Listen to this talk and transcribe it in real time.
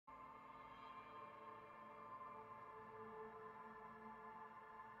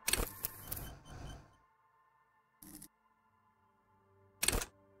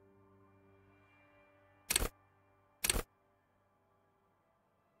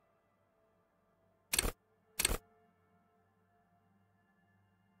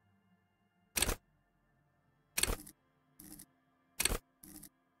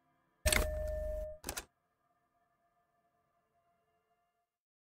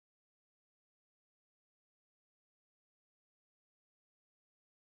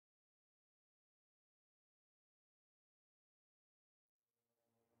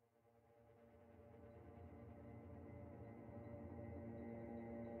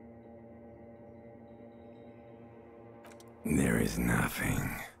There is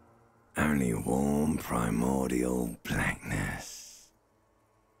nothing. Only warm primordial blackness.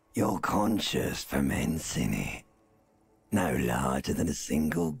 Your conscious ferments in it. No larger than a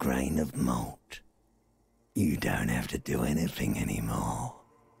single grain of malt. You don't have to do anything anymore.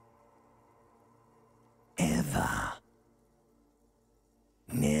 Ever.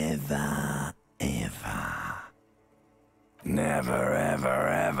 Never, ever. Never, ever,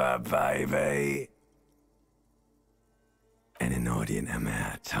 ever, baby. An inordinate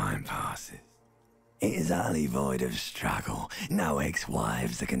amount of time passes. It is utterly void of struggle. No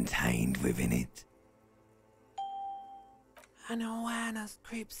ex-wives are contained within it. An awareness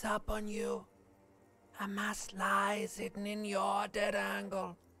creeps up on you. A mass lies hidden in your dead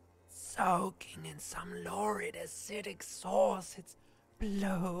angle, soaking in some lurid acidic sauce. It's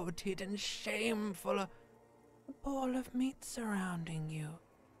bloated and shameful, a ball of meat surrounding you.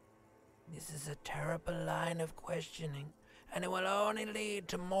 This is a terrible line of questioning, and it will only lead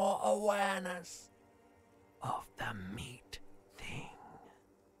to more awareness of the meat thing.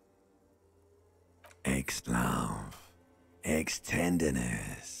 Ex-love,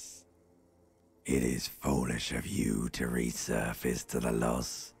 ex-tenderness. It is foolish of you to resurface to the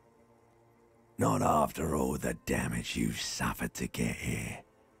loss. Not after all the damage you've suffered to get here.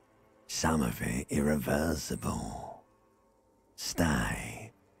 Some of it irreversible.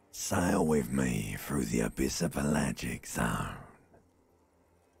 Stay. Sail with me through the abyss of pelagic zone.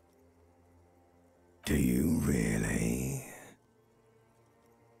 Do you really?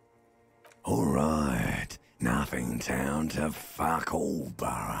 Alright, nothing down to fuck all,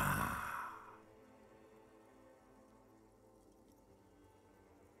 borough.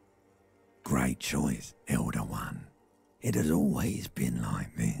 Great choice, Elder One. It has always been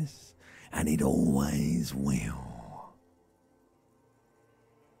like this, and it always will.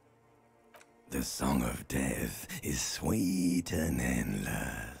 The song of death is sweet and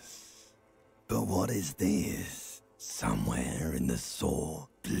endless. But what is this? Somewhere in the sore,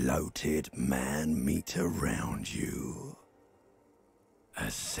 bloated man meat around you. A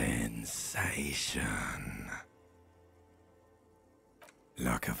sensation.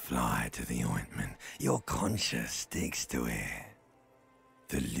 Like a fly to the ointment, your conscience sticks to it.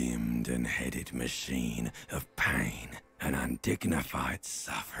 The limbed and headed machine of pain and undignified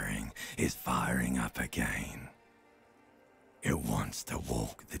suffering is firing up again. It wants to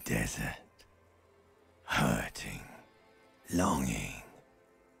walk the desert, hurting, longing,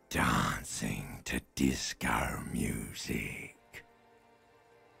 dancing to disco music.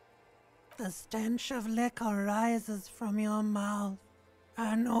 The stench of liquor rises from your mouth,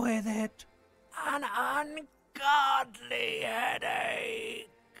 and with it, an ungodly headache.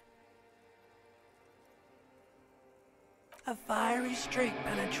 A fiery streak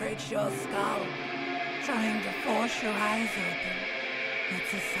penetrates your skull, trying to force your eyes open.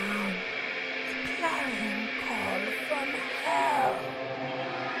 It's a sound, a clarion call from hell.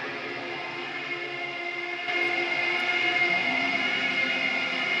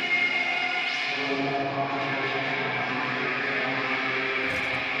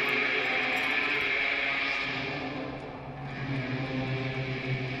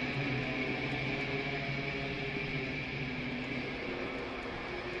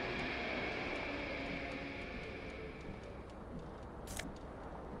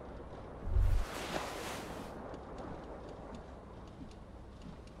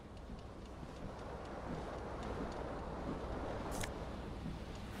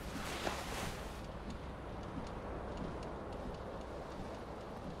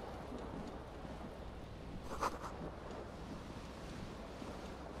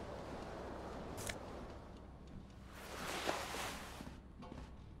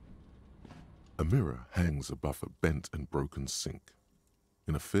 A mirror hangs above a bent and broken sink.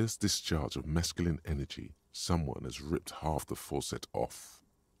 In a fierce discharge of masculine energy, someone has ripped half the faucet off.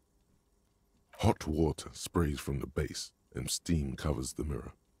 Hot water sprays from the base and steam covers the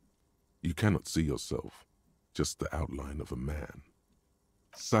mirror. You cannot see yourself, just the outline of a man.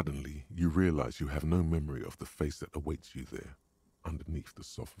 Suddenly, you realize you have no memory of the face that awaits you there, underneath the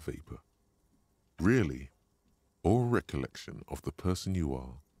soft vapor. Really, all recollection of the person you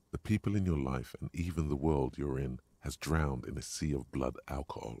are, the people in your life, and even the world you're in has drowned in a sea of blood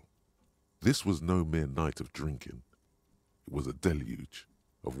alcohol. This was no mere night of drinking. It was a deluge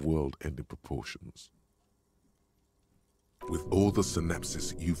of world-ending proportions. With all the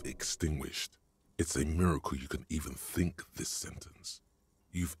synapses you've extinguished, it's a miracle you can even think this sentence.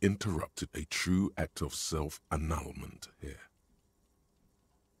 You've interrupted a true act of self-annulment here.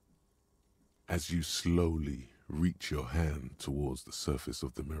 As you slowly reach your hand towards the surface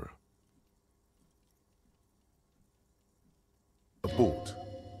of the mirror, Abort.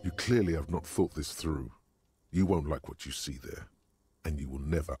 You clearly have not thought this through. You won't like what you see there, and you will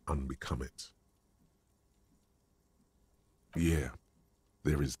never unbecome it. Yeah,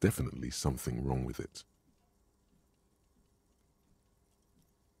 there is definitely something wrong with it.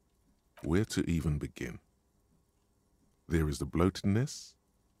 Where to even begin? There is the bloatedness,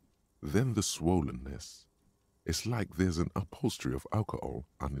 then the swollenness. It's like there's an upholstery of alcohol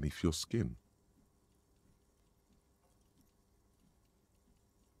underneath your skin.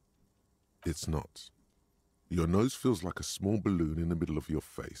 It's not. Your nose feels like a small balloon in the middle of your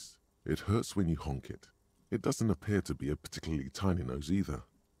face. It hurts when you honk it. It doesn't appear to be a particularly tiny nose either.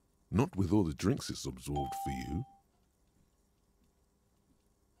 Not with all the drinks it's absorbed for you.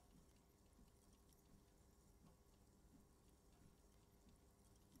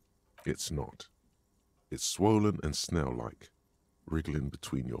 It's not. It's swollen and snail-like, wriggling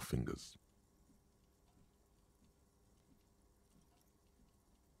between your fingers.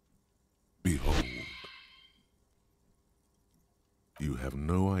 Behold. You have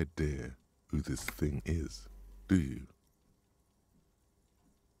no idea who this thing is, do you?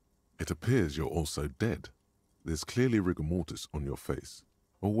 It appears you're also dead. There's clearly rigor mortis on your face.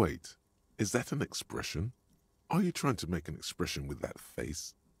 Or wait, is that an expression? Are you trying to make an expression with that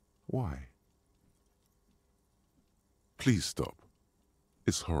face? Why? Please stop.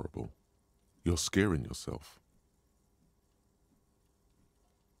 It's horrible. You're scaring yourself.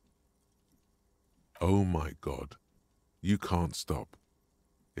 Oh my God. You can't stop.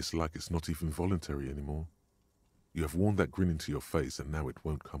 It's like it's not even voluntary anymore. You have worn that grin into your face and now it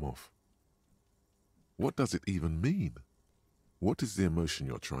won't come off. What does it even mean? What is the emotion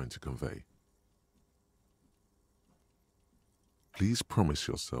you're trying to convey? Please promise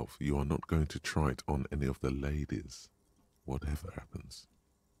yourself you are not going to try it on any of the ladies, whatever happens.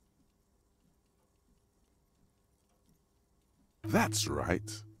 That's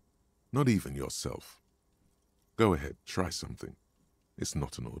right. Not even yourself. Go ahead, try something. It's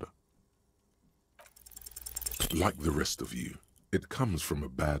not an order. Like the rest of you, it comes from a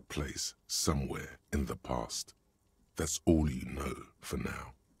bad place somewhere in the past. That's all you know for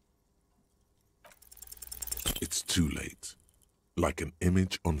now. It's too late. Like an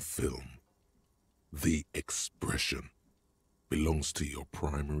image on film. The expression belongs to your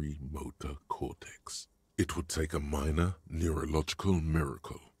primary motor cortex. It would take a minor neurological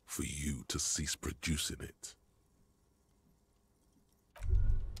miracle for you to cease producing it.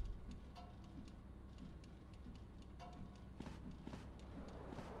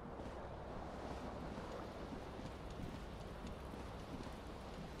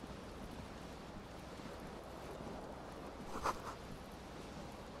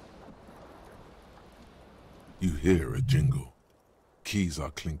 You hear a jingle. Keys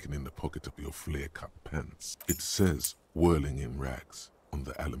are clinking in the pocket of your flare-cut pants. It says, whirling in rags, on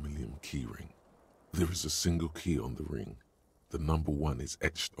the aluminium keyring. There is a single key on the ring. The number 1 is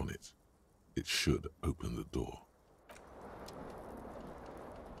etched on it. It should open the door.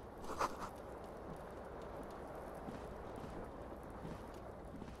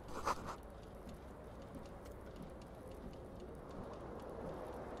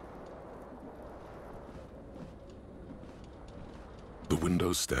 The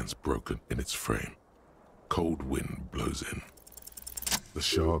window stands broken in its frame. Cold wind blows in. The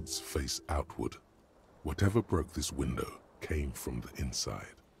shards face outward. Whatever broke this window came from the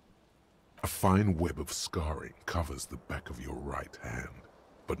inside. A fine web of scarring covers the back of your right hand,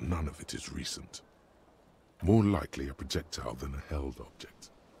 but none of it is recent. More likely a projectile than a held object.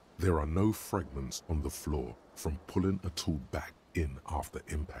 There are no fragments on the floor from pulling a tool back in after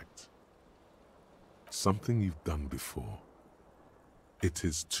impact. Something you've done before. It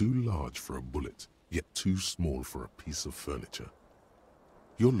is too large for a bullet, yet too small for a piece of furniture.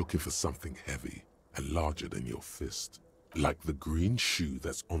 You're looking for something heavy and larger than your fist, like the green shoe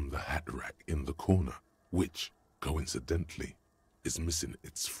that's on the hat rack in the corner, which, coincidentally, is missing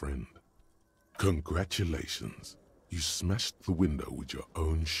its friend. Congratulations, you smashed the window with your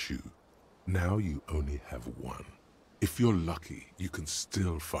own shoe. Now you only have one. If you're lucky, you can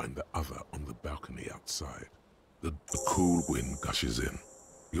still find the other on the balcony outside. The cool wind gushes in.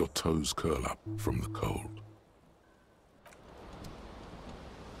 Your toes curl up from the cold.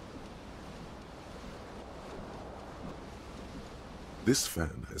 This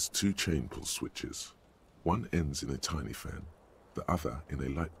fan has 2 chain pull switches. One ends in a tiny fan, the other in a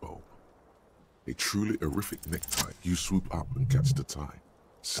light bulb. A truly horrific necktie. You swoop up and catch the tie.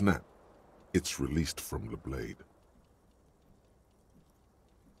 Snap. It's released from the blade.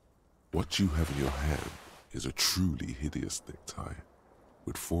 What you have in your hand is a truly hideous necktie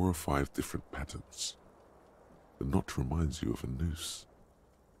with 4 or 5 different patterns. The knot reminds you of a noose.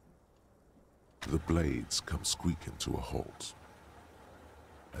 The blades come squeaking to a halt.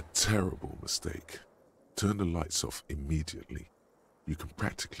 A terrible mistake. Turn the lights off immediately. You can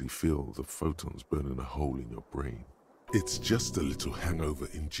practically feel the photons burning a hole in your brain. It's just a little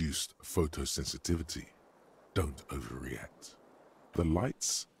hangover-induced photosensitivity. Don't overreact. The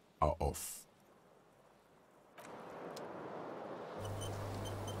lights are off.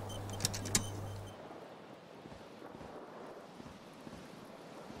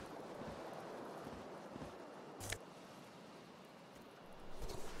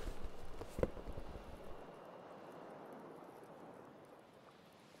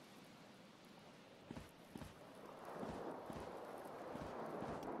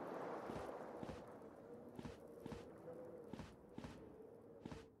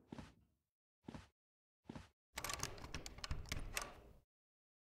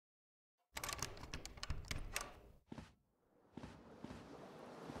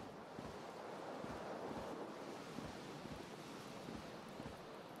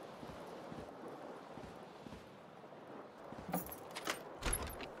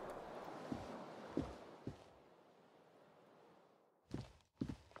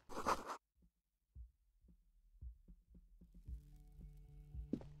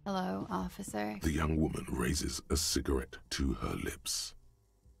 Hello, officer. The young woman raises a cigarette to her lips.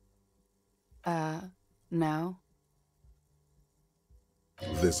 No.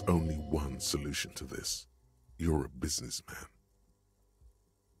 There's only one solution to this. You're a businessman.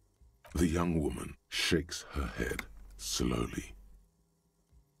 The young woman shakes her head slowly.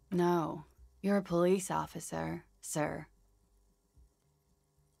 No. You're a police officer, sir.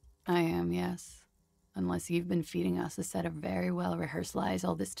 I am, yes. Unless you've been feeding us a set of very well-rehearsed lies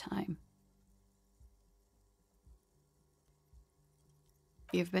all this time.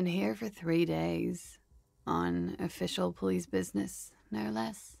 You've been here for 3 days. On official police business, no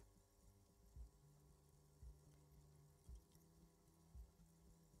less.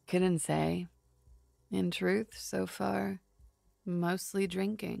 Couldn't say. In truth, so far, mostly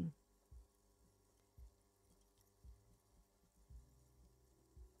drinking.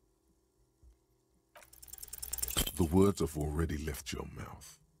 The words have already left your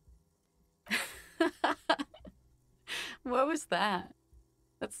mouth. What was that?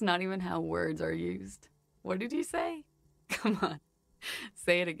 That's not even how words are used. What did you say? Come on,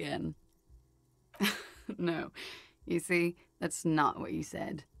 say it again. No, you see, that's not what you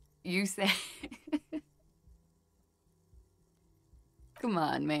said. You said... Come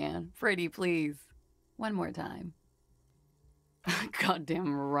on, man. Pretty, please. One more time.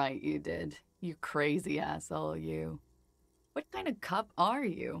 Goddamn right you did. You crazy asshole, you. What kind of cop are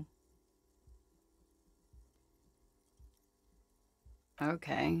you?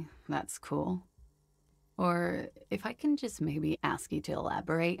 Okay, that's cool. Or if I can just maybe ask you to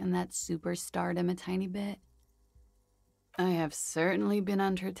elaborate on that superstardom a tiny bit. I have certainly been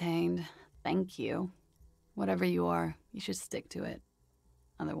entertained. Thank you. Whatever you are, you should stick to it.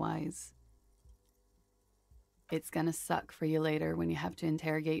 Otherwise, it's gonna suck for you later when you have to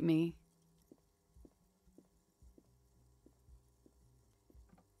interrogate me.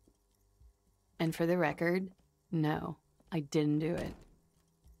 And for the record, no, I didn't do it.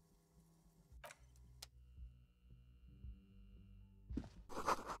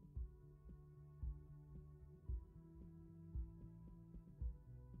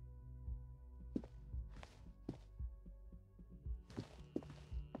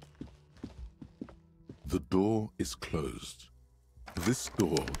 The door is closed. This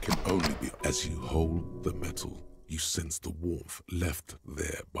door can only be as you hold the metal. You sense the warmth left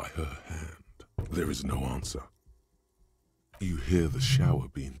there by her hand. There is no answer. You hear the shower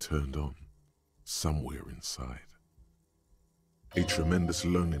being turned on, somewhere inside. A tremendous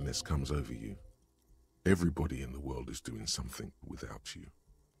loneliness comes over you. Everybody in the world is doing something without you.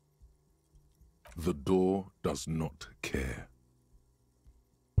 The door does not care.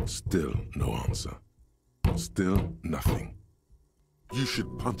 Still no answer. Still nothing. You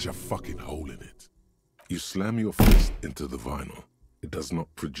should punch a fucking hole in it. You slam your fist into the vinyl. It does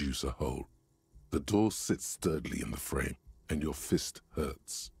not produce a hole. The door sits sturdily in the frame, and your fist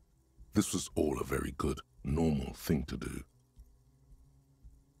hurts. This was all a very good, normal thing to do.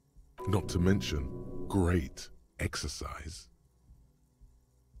 Not to mention, great exercise.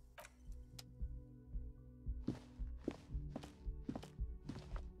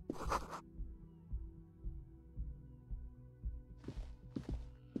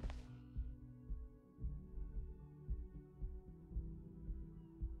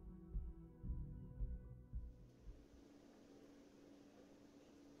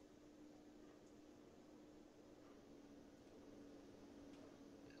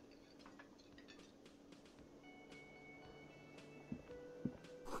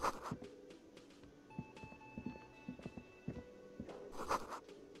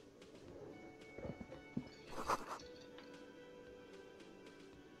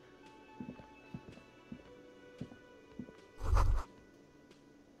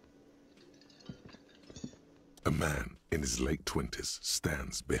 A man in his late 20s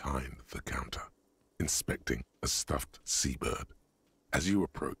stands behind the counter, inspecting a stuffed seabird. As you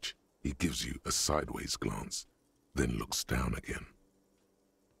approach, he gives you a sideways glance, then looks down again.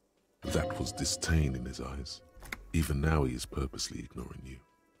 That was disdain in his eyes. Even now he is purposely ignoring you.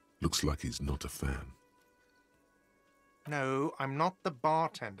 Looks like he's not a fan. No, I'm not the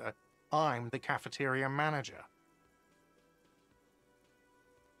bartender. I'm the cafeteria manager.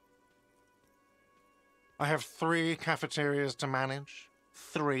 I have 3 cafeterias to manage.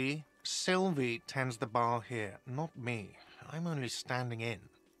 3. Sylvie tends the bar here, not me. I'm only standing in.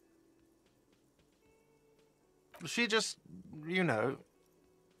 She just, you know...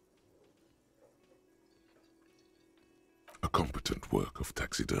 A competent work of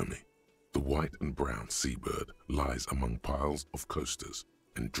taxidermy. The white and brown seabird lies among piles of coasters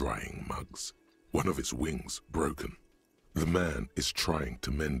and drying mugs. One of its wings broken. The man is trying to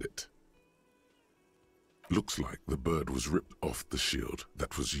mend it. Looks like the bird was ripped off the shield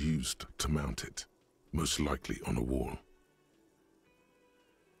that was used to mount it, most likely on a wall.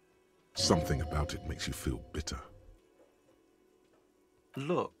 Something about it makes you feel bitter.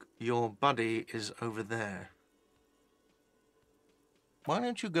 Look, your buddy is over there. Why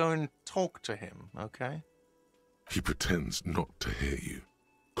don't you go and talk to him, okay? He pretends not to hear you,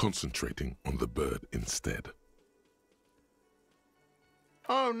 concentrating on the bird instead.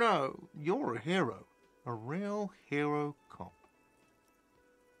 Oh no, you're a hero. A real hero cop.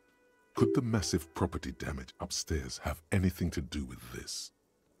 Could the massive property damage upstairs have anything to do with this?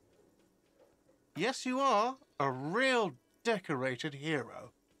 Yes, you are. A real decorated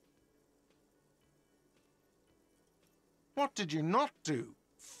hero. What did you not do?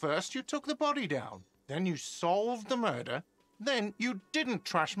 First you took the body down, then you solved the murder, then you didn't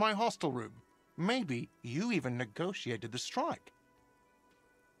trash my hostel room. Maybe you even negotiated the strike.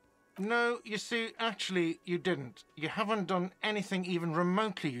 No, you see, actually, you didn't. You haven't done anything even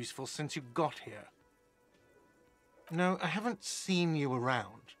remotely useful since you got here. No, I haven't seen you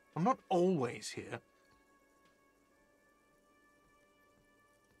around. I'm not always here.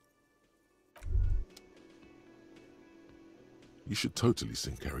 You should totally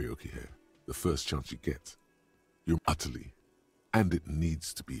sing karaoke here, the first chance you get. You're utterly, and it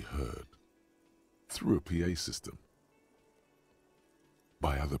needs to be heard, through a PA system.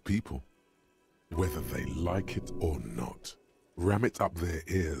 By other people, whether they like it or not. Ram it up their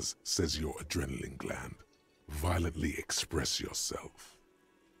ears, says your adrenaline gland. Violently express yourself.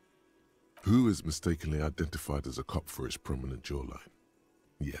 Who is mistakenly identified as a cop for his prominent jawline?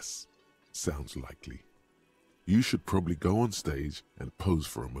 Yes, sounds likely. You should probably go on stage and pose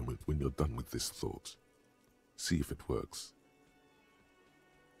for a moment when you're done with this thought. See if it works.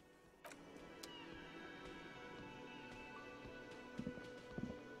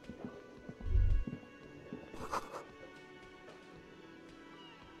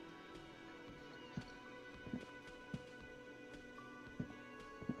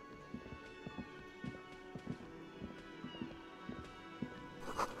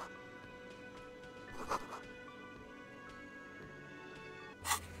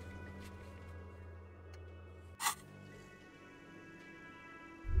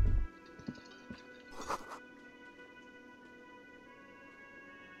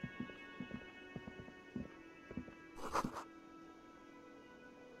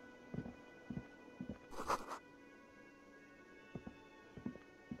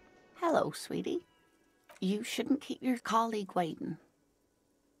 Hello, sweetie. You shouldn't keep your colleague waiting.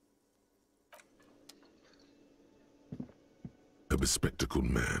 A bespectacled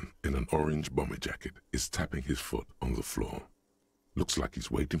man in an orange bomber jacket is tapping his foot on the floor. Looks like he's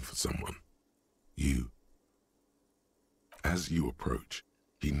waiting for someone. You. As you approach,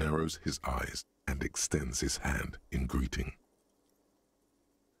 he narrows his eyes and extends his hand in greeting.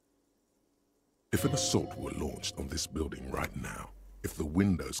 If an assault were launched on this building right now, if the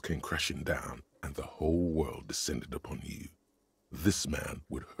windows came crashing down and the whole world descended upon you, this man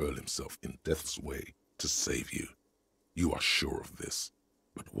would hurl himself in death's way to save you. You are sure of this,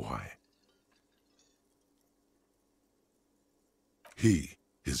 but why? He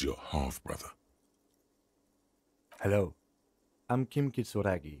is your half-brother. Hello, I'm Kim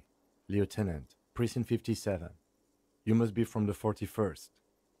Kitsuragi, Lieutenant, Precinct 57. You must be from the 41st.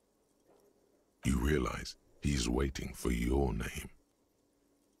 You realize he's waiting for your name.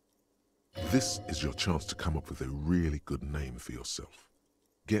 This is your chance to come up with a really good name for yourself.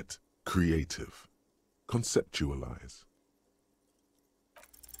 Get creative. Conceptualize.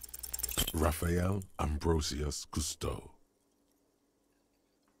 Raphael Ambrosius Cousteau.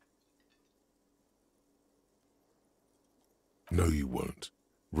 No, you won't.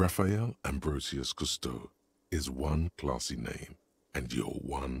 Raphael Ambrosius Cousteau. is one classy name, and you're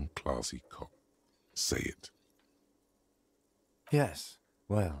one classy cop. Say it. Yes,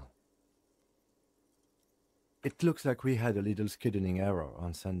 well. It looks like we had a little scheduling error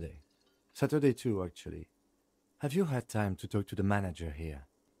on Sunday. Saturday too, actually. Have you had time to talk to the manager here?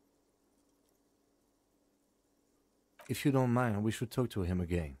 If you don't mind, we should talk to him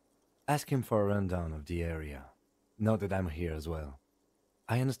again. Ask him for a rundown of the area. Now that I'm here as well.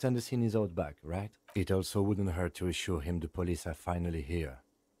 I understand the scene is out back, right? It also wouldn't hurt to assure him the police are finally here.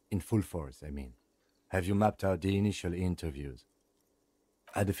 In full force, I mean. Have you mapped out the initial interviews?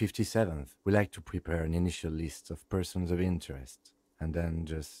 At the 57th, we like to prepare an initial list of persons of interest, and then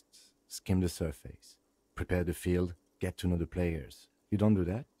just skim the surface. Prepare the field, get to know the players. You don't do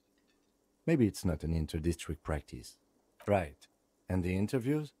that? Maybe it's not an inter-district practice. Right. And the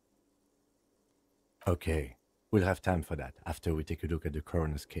interviews? Okay. We'll have time for that after we take a look at the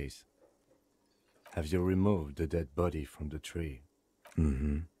coroner's case. Have you removed the dead body from the tree?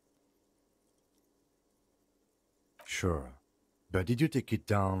 Mm-hmm. Sure. But did you take it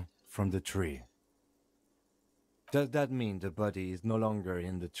down from the tree? Does that mean the body is no longer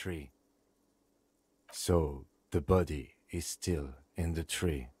in the tree? So, the body is still in the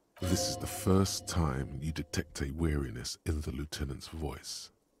tree. This is the first time you detect a weariness in the lieutenant's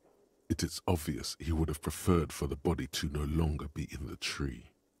voice. It is obvious he would have preferred for the body to no longer be in the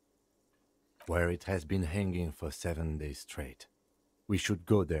tree. Where it has been hanging for 7 days straight. We should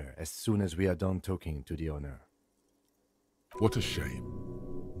go there as soon as we are done talking to the owner. What a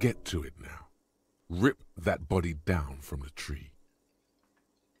shame. Get to it now. Rip that body down from the tree.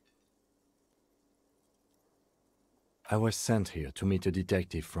 I was sent here to meet a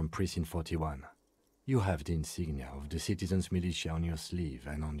detective from Precinct 41. You have the insignia of the Citizens Militia on your sleeve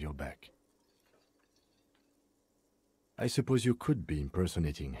and on your back. I suppose you could be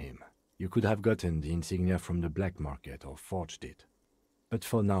impersonating him. You could have gotten the insignia from the black market or forged it. But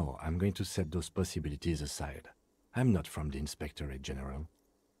for now, I'm going to set those possibilities aside. I'm not from the Inspectorate General.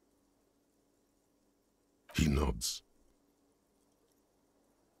 He nods.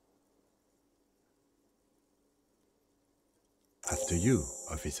 After you,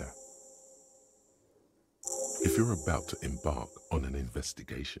 officer. If you're about to embark on an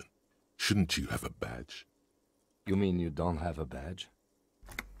investigation, shouldn't you have a badge? You mean you don't have a badge?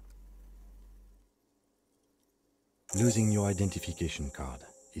 Losing your identification card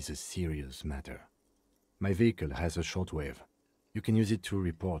is a serious matter. My vehicle has a shortwave. You can use it to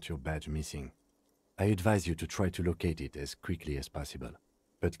report your badge missing. I advise you to try to locate it as quickly as possible,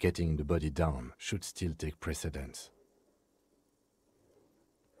 but getting the body down should still take precedence.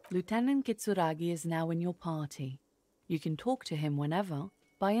 Lieutenant Kitsuragi is now in your party. You can talk to him whenever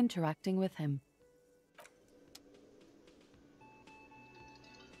by interacting with him.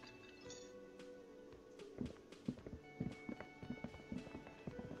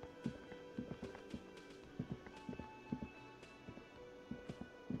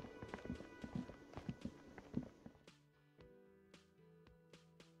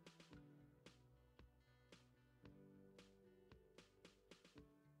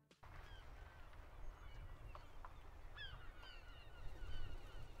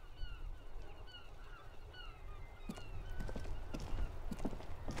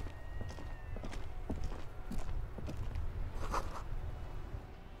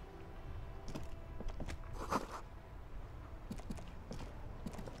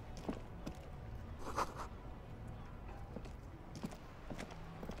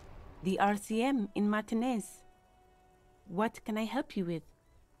 The RCM in Martinez. What can I help you with?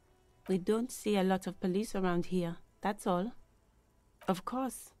 We don't see a lot of police around here, that's all. Of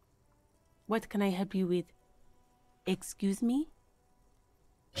course. What can I help you with? Excuse me?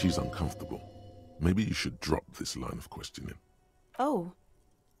 She's uncomfortable. Maybe you should drop this line of questioning. Oh,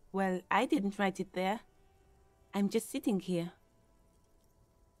 well, I didn't write it there. I'm just sitting here.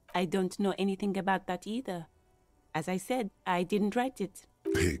 I don't know anything about that either. As I said, I didn't write it.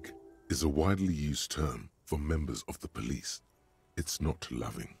 Pig is a widely used term for members of the police. It's not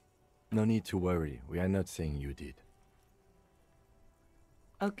loving. No need to worry. We are not saying you did.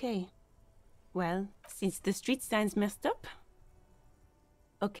 Okay. Well, since the street sign's messed up...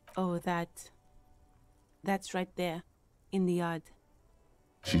 Okay. Oh, that's right there, in the yard.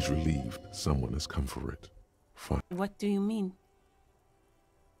 She's relieved someone has come for it. Fine. What do you mean?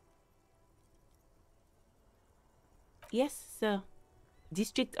 Yes, sir.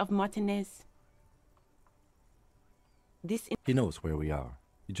 District of Martinez. He knows where we are.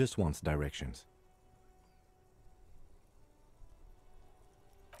 He just wants directions.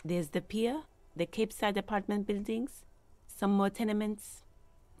 There's the pier, the Cape Side apartment buildings, some more tenements.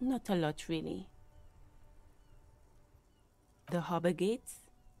 Not a lot, really. The harbor gates?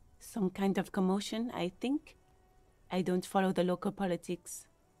 Some kind of commotion, I think. I don't follow the local politics.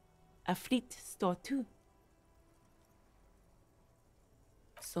 A fleet store, too.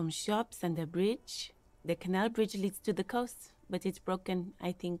 Some shops and a bridge. The canal bridge leads to the coast, but it's broken,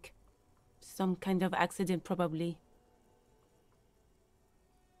 I think. Some kind of accident, probably.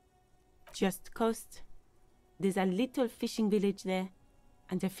 Just coast. There's a little fishing village there,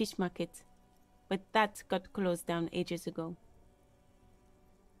 and a fish market. But that got closed down ages ago.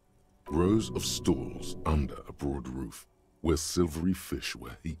 Rows of stalls under a broad roof, where silvery fish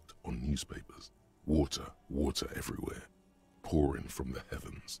were heaped on newspapers. Water, water everywhere, pouring from the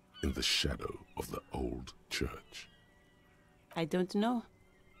heavens in the shadow of the old church. I don't know.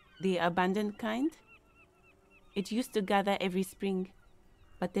 The abandoned kind? It used to gather every spring,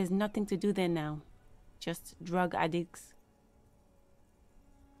 but there's nothing to do there now. Just drug addicts.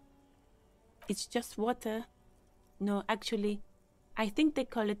 It's just water. No, actually, I think they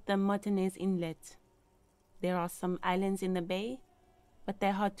call it the Martinez Inlet. There are some islands in the bay, but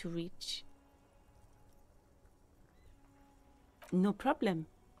they're hard to reach. No problem.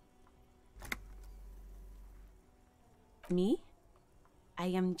 Me? I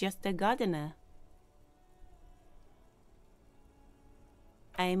am just a gardener.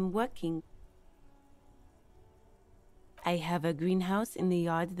 I'm working. I have a greenhouse in the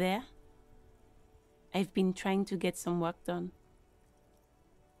yard there. I've been trying to get some work done.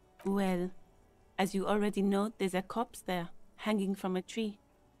 Well, as you already know, there's a corpse there, hanging from a tree.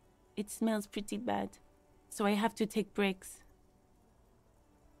 It smells pretty bad, so I have to take breaks.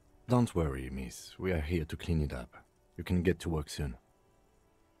 Don't worry, miss. We are here to clean it up. You can get to work soon.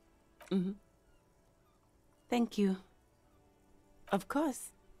 Mm-hmm. Thank you. Of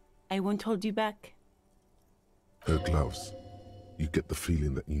course. I won't hold you back. Her gloves. You get the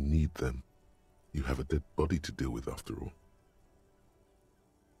feeling that you need them. You have a dead body to deal with after all.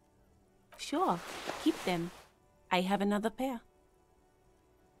 Sure, keep them. I have another pair.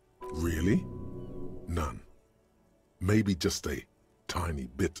 Really? None. Maybe just a tiny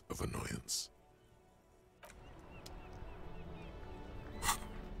bit of annoyance.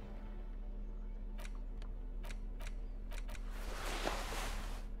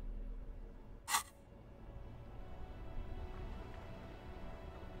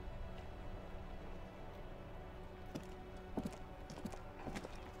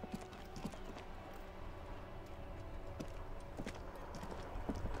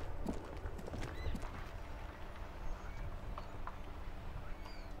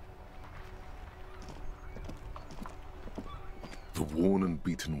 The worn and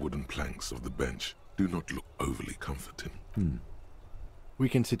beaten wooden planks of the bench do not look overly comforting. We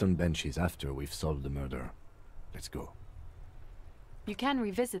can sit on benches after we've solved the murder. Let's go. You can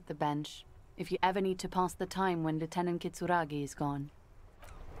revisit the bench if you ever need to pass the time when Lieutenant Kitsuragi is gone.